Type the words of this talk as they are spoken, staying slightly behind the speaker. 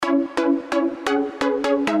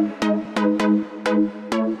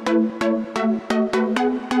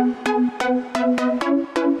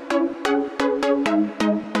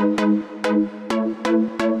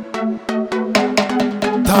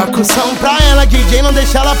ela, DJ não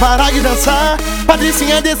deixa ela parar de dançar.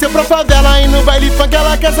 Patricinha desceu pra favela e no baile funk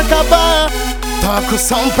ela quer se acabar. Toca o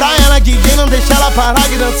som pra ela, DJ não deixa ela parar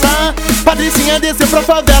de dançar. Patricinha desceu pra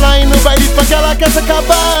favela e no baile funk ela quer se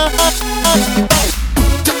acabar.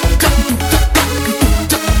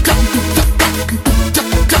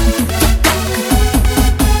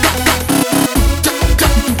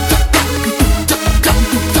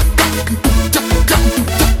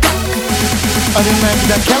 Olha o naipe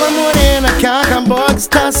daquela morena que acabou de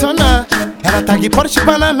estacionar. Ela tá aqui Porsche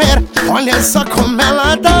Panamera, olha só como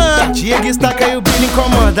ela tá. Diego estaca e o brilho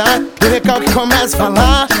incomoda, o recalque começa a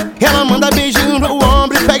falar. Ela manda beijinho no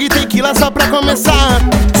ombro e pega e tequila só pra começar.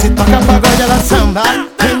 Se toca pagode ela samba,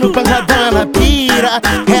 e no pancadão ela pira.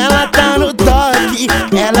 Ela tá no toque,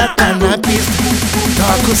 ela tá na pista.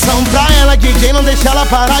 Toca o som pra ela, DJ não deixa ela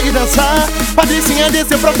parar de dançar. Patricinha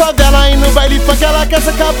desceu pra favela e no baile funk ela quer se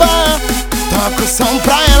acabar. Toca o som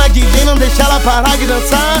pra ela, DJ não deixa ela parar de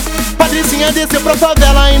dançar. Patricinha desceu pra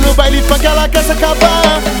favela e no baile funk ela quer se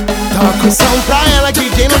acabar. Toca o som pra ela,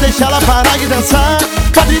 DJ não deixa ela parar de dançar.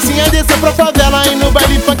 Patricinha desceu pra favela e no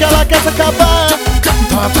baile funk ela quer se acabar.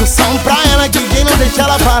 Toca o som pra ela, DJ não deixa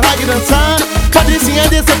ela parar de dançar. Patricinha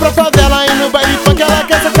desceu pra favela e no baile funk ela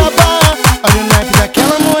quer se acabar. Olha o naipe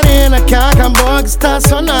daquela morena que acabou de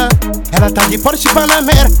estacionar. Ela tá de Porsche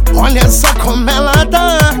Panamera, olha só como ela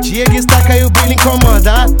tá. Diego estaca e o brilho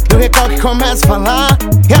incomoda, e o recalque começa a falar.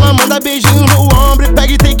 Ela manda beijinho no ombro e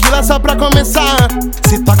pega e tequila só pra começar.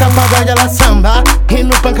 Se toca pagode ela samba, e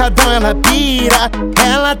no pancadão ela pira.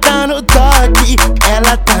 Ela tá no toque,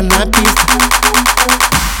 ela tá na pista.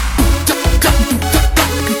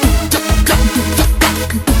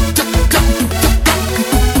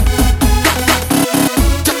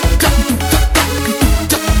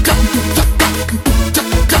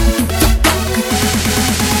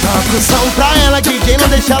 Toca o som pra ela, DJ não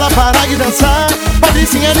deixa ela parar de dançar.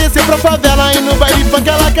 Patricinha desceu pra favela e no baile funk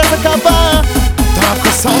ela quer se acabar. Toca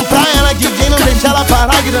o som pra ela, DJ não deixa ela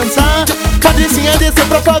parar de dançar. Patricinha desceu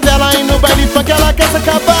pra favela e no baile funk ela quer se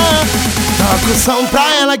acabar. Toca o som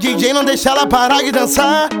pra ela, DJ não deixa ela parar de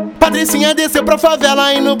dançar. Patricinha desceu pra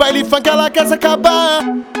favela e no baile funk ela quer se acabar.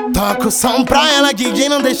 Toca o som pra ela, DJ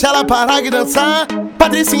não deixa ela parar de dançar.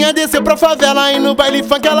 Patricinha desceu pra favela e no baile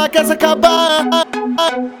funk ela quer se acabar.